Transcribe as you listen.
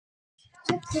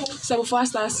So before I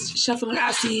start shuffling,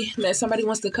 I see that somebody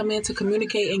wants to come in to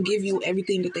communicate and give you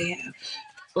everything that they have,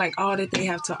 like all that they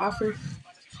have to offer.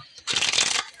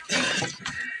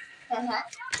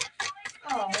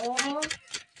 Oh.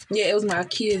 Yeah, it was my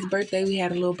kid's birthday. We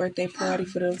had a little birthday party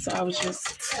for them, so I was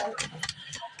just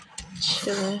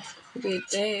chilling with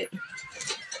that.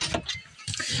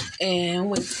 And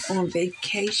went on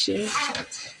vacation.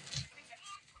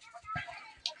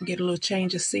 Get a little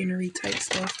change of scenery type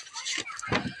stuff.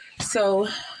 So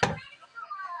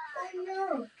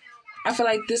I feel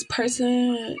like this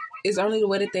person is only the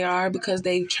way that they are because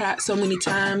they've tried so many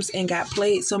times and got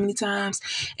played so many times.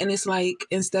 And it's like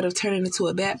instead of turning into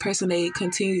a bad person, they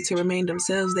continue to remain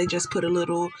themselves. They just put a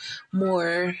little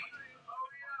more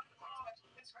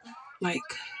like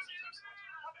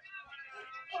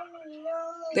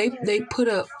they put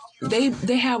up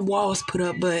they have walls put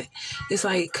up, but it's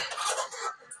like,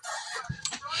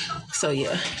 so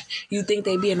yeah, you think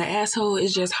they being an asshole,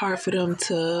 it's just hard for them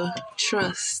to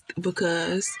trust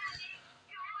because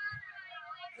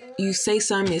you say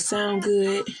something that sound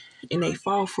good and they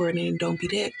fall for it and don't be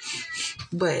that.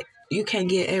 But you can't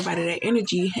get everybody that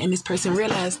energy, and this person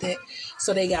realized that.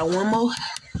 So they got one more.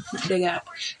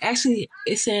 Actually,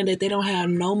 it's saying that they don't have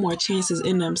no more chances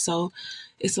in them. So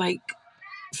it's like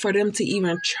for them to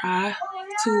even try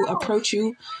to approach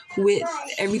you with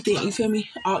everything, you feel me?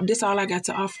 This all I got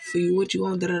to offer for you. What you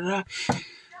want, da-da-da.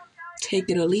 Take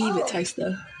it or leave it type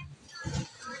stuff.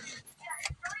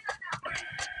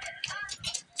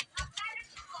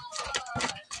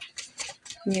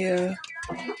 Yeah.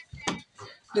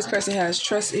 This person has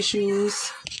trust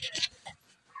issues.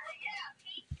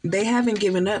 They haven't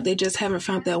given up. They just haven't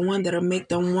found that one that'll make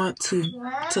them want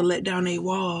to let down their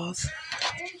walls.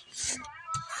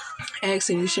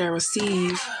 Ask and you shall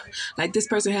receive. Like this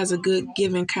person has a good,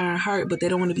 giving, kind heart, but they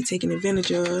don't want to be taken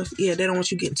advantage of. Yeah, they don't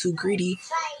want you getting too greedy.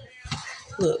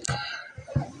 Look.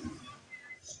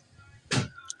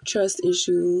 Trust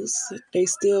issues. They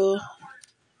still,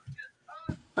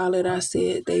 all that I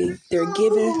said, they're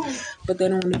given, but they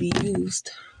don't want to be used.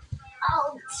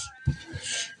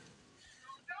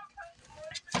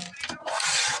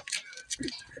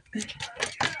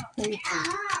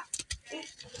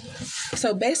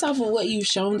 So based off of what you've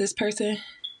shown this person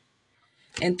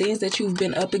and things that you've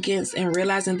been up against and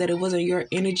realizing that it wasn't your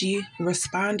energy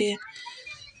responding,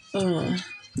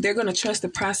 they're going to trust the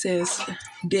process,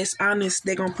 dishonest.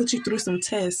 They're going to put you through some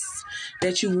tests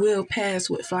that you will pass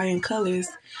with flying colors.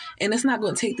 And it's not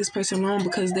going to take this person long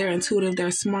because they're intuitive,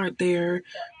 they're smart, they're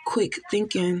quick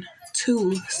thinking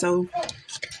too. So,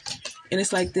 and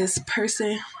it's like this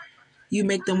person, you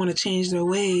make them want to change their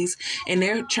ways, and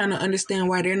they're trying to understand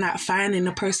why they're not finding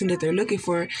the person that they're looking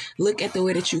for. Look at the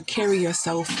way that you carry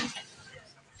yourself.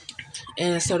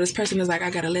 And so this person is like, I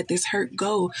got to let this hurt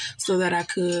go so that I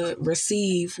could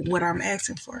receive what I'm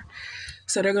asking for.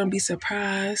 So they're going to be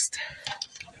surprised.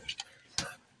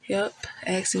 Yep.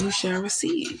 Ask and you shall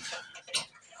receive.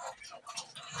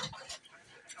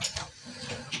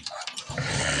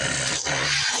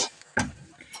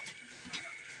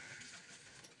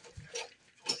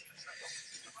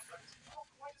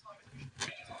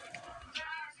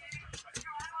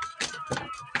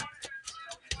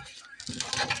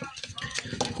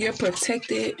 You're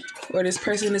protected, or this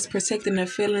person is protecting their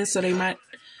feelings, so they might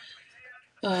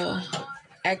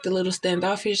act a little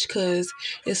standoffish because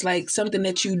it's like something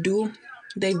that you do.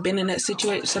 They've been in that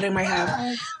situation, so they might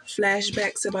have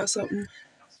flashbacks about something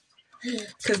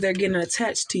because they're getting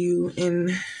attached to you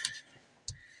and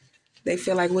they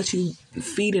feel like what you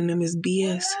feeding them is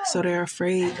BS, so they're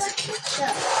afraid.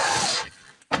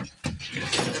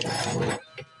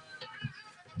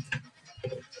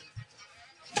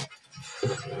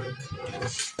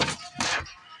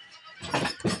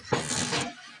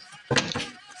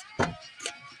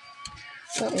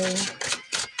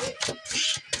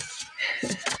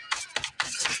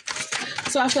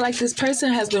 So I feel like this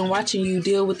person has been watching you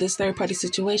deal with this third party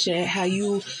situation and how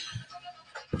you.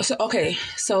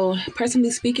 So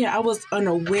personally speaking, I was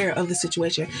unaware of the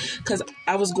situation because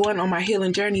I was going on my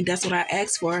healing journey. That's what I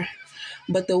asked for.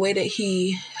 But the way that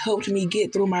he helped me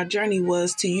get through my journey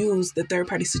was to use the third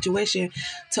party situation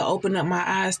to open up my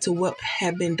eyes to what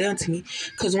had been done to me.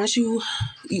 Because once you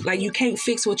can't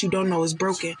fix what you don't know is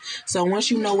broken. So once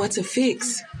you know what to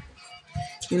fix,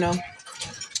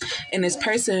 and this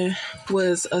person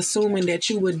was assuming that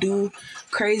you would do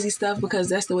crazy stuff because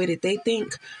that's the way that they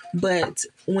think. But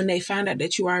when they find out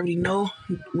that you already know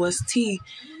what's tea,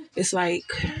 it's like,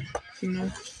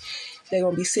 they're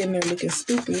going to be sitting there looking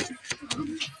stupid.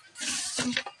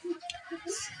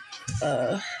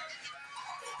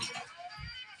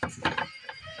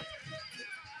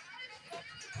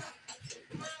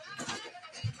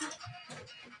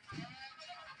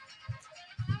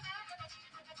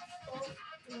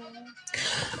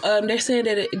 They're saying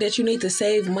that you need to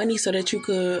save money so that you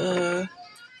could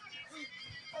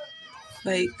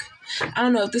like, I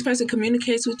don't know if this person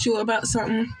communicates with you about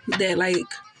something that like,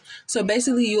 so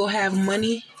basically you'll have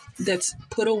money that's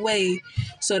put away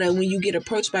so that when you get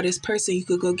approached by this person, you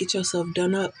could go get yourself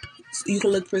done up. You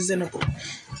can look presentable.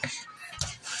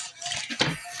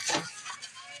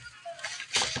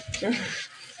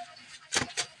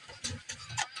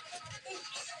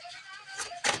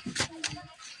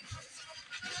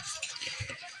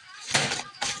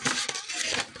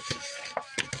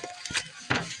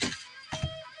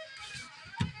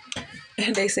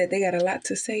 And they said they got a lot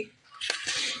to say.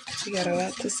 They got a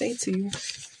lot to say to you.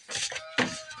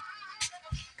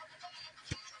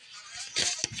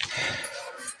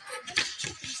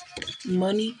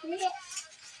 Money,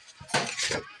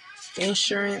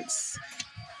 insurance,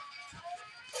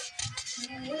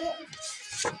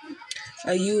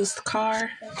 a used car,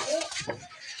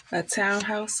 a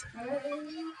townhouse,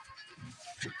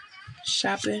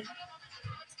 shopping.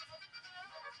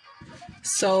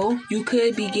 So you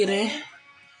could be getting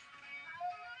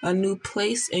a new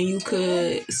place and you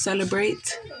could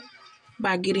celebrate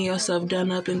by getting yourself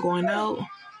done up and going out,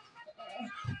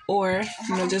 or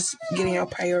just getting your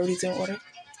priorities in order.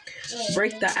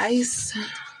 Break the ice.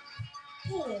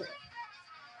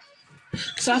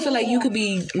 So I feel like you could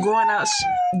be going out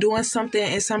doing something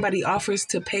and somebody offers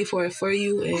to pay for it for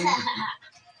you, and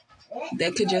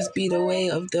that could just be the way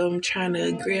of them trying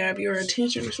to grab your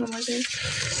attention or something like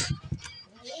that.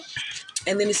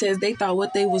 And then it says they thought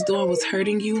what they was doing was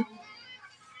hurting you.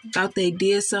 Thought they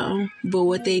did something, but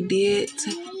what they did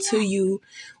to you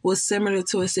was similar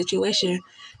to a situation.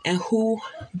 And who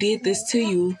did this to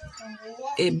you,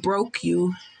 it broke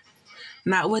you.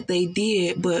 Not what they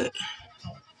did, but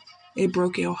it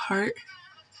broke your heart.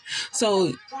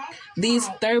 So these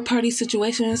third-party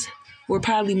situations were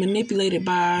probably manipulated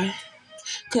by...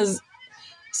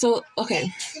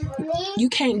 okay, you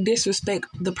can't disrespect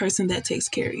the person that takes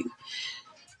care of you.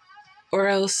 Or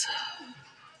else,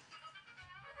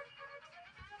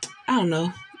 I don't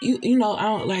know. You know, I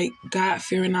don't like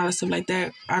God-fearing, all that stuff like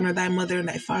that. Honor thy mother and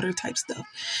thy father type stuff.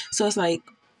 So it's like,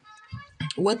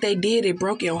 what they did, it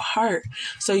broke your heart.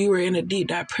 So you were in a deep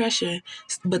depression.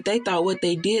 But they thought what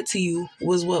they did to you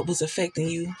was what was affecting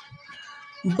you.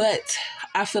 But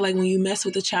I feel like when you mess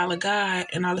with a child of God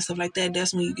and all this stuff like that,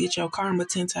 that's when you get your karma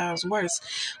 10 times worse.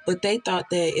 But they thought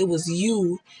that it was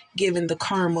you giving the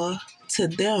karma to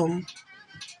them,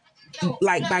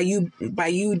 like by you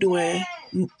doing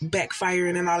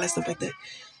backfiring and all that stuff like that,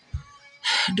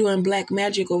 doing black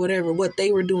magic or whatever, what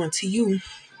they were doing to you.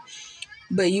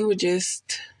 But you were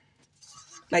just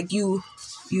like, you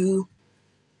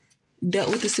dealt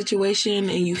with the situation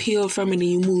and you healed from it and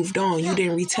you moved on. You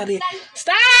didn't retaliate.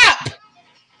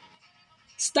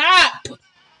 Stop!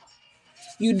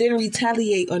 You didn't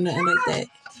retaliate or nothing like that.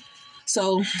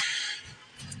 So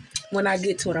when I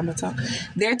get to it, I'm going to talk.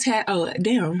 Their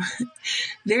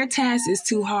task is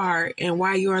too hard, and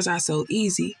why yours are so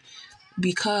easy?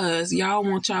 Because y'all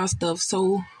want y'all stuff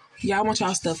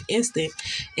instant.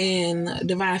 And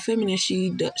Divine Feminine,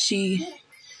 she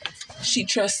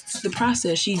trusts the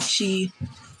process. She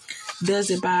does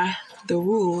it by the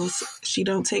rules. She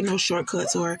don't take no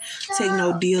shortcuts or take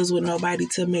no deals with nobody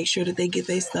to make sure that they get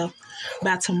their stuff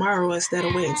by tomorrow instead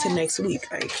of waiting till next week.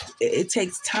 Like, it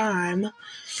takes time.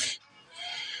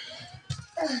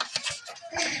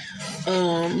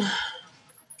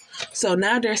 So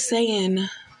now they're saying,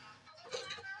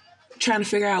 trying to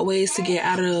figure out ways to get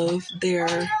out of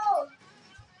their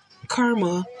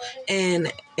karma,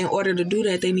 and in order to do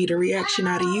that, they need a reaction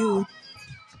out of you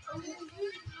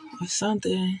or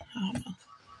something. I don't know.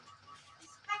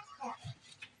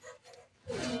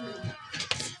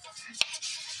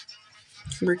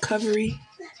 Recovery.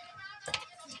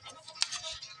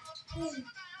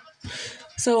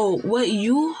 So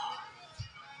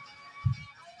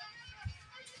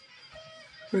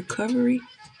recovery?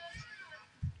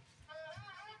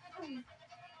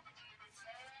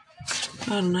 I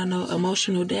don't know,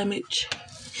 emotional damage.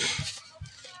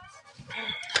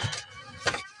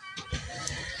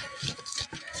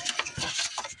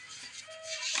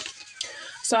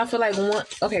 So I feel like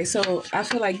I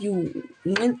feel like you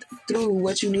went through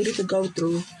what you needed to go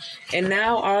through, and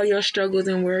now all your struggles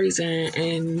and worries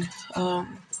and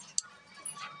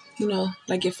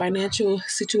like your financial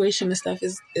situation and stuff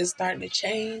is starting to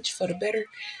change for the better.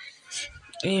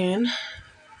 And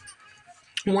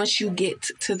once you get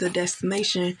to the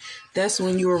destination, that's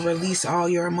when you will release all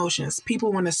your emotions.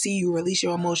 People want to see you release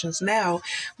your emotions now,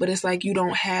 but it's like you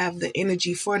don't have the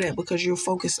energy for that because you're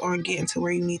focused on getting to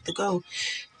where you need to go.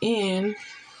 And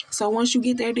So once you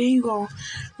get there, then you're going to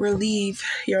relieve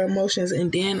your emotions,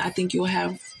 and then I think you'll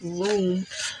have room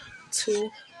to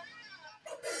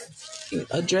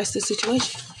address the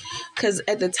situation. Because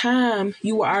at the time,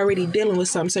 you were already dealing with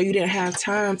something, so you didn't have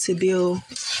time to deal.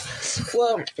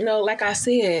 Well, like I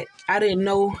said, I didn't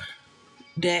know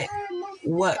that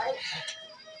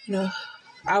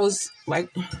I was like,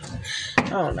 I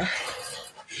don't know.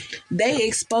 They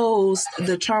exposed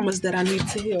the traumas that I need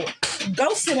to heal.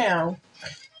 Go sit down.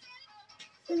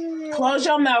 Close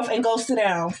your mouth and go sit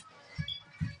down.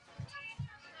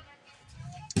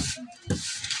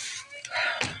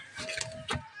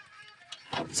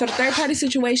 So the third party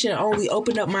situation only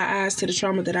opened up my eyes to the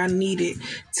trauma that I needed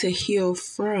to heal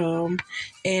from.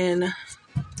 And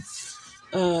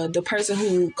the person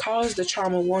who caused the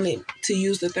trauma wanted to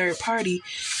use the third party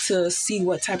to see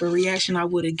what type of reaction I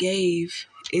would have gave.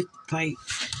 If like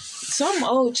some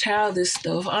old childish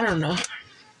stuff, I don't know.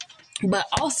 But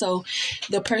also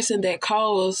the person that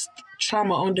caused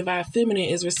trauma on Divine Feminine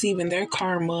is receiving their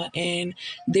karma, and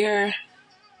they're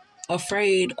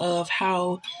afraid of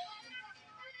how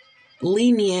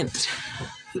lenient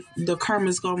the karma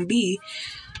is going to be,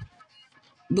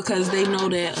 because they know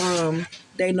that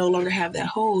they no longer have that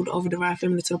hold over Divine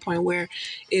Feminine, to the point where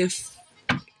if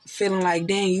feeling like,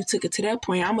 dang, you took it to that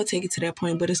point, I'm going to take it to that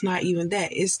point. But it's not even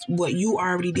that. It's what you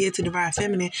already did to Divine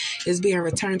Feminine is being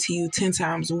returned to you 10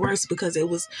 times worse, because it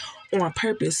was on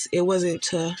purpose. It wasn't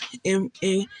to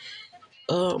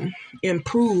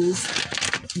improve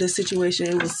the situation.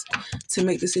 It was to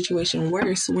make the situation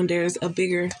worse, when there's a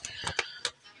bigger,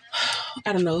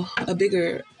 a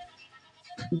bigger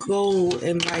goal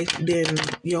in life than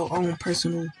your own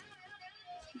personal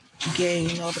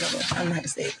gain or whatever. I don't know how to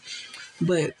say it.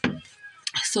 But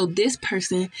so this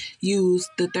person used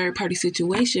the third party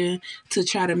situation to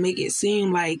try to make it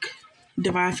seem like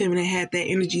Divine Feminine had that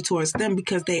energy towards them,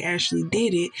 because they actually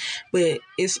did it. But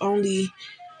it's only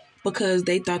because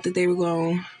they thought that they were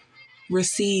going to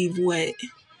receive what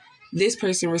this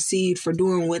person received for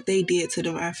doing what they did to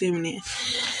Divine Feminine.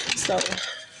 So,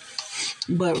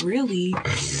 but really,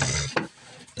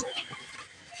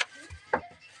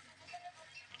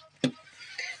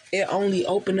 it only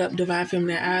opened up Divine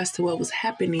Feminine eyes to what was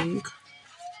happening,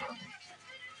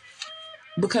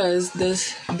 because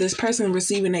this person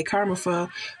receiving their karma for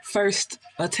first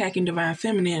attacking Divine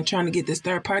Feminine and trying to get this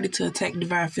third party to attack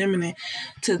Divine Feminine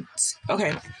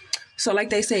so like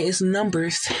they say, it's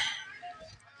numbers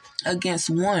against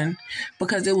one,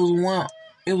 because it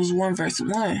was one versus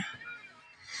one.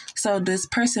 So this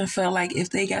person felt like if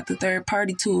they got the third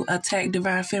party to attack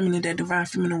Divine Feminine, that Divine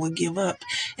Feminine would give up,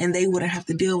 and they wouldn't have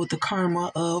to deal with the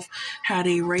karma of how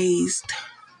they raised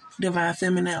Divine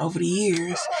Feminine over the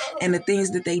years and the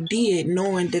things that they did,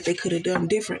 knowing that they could have done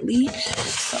differently.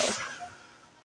 So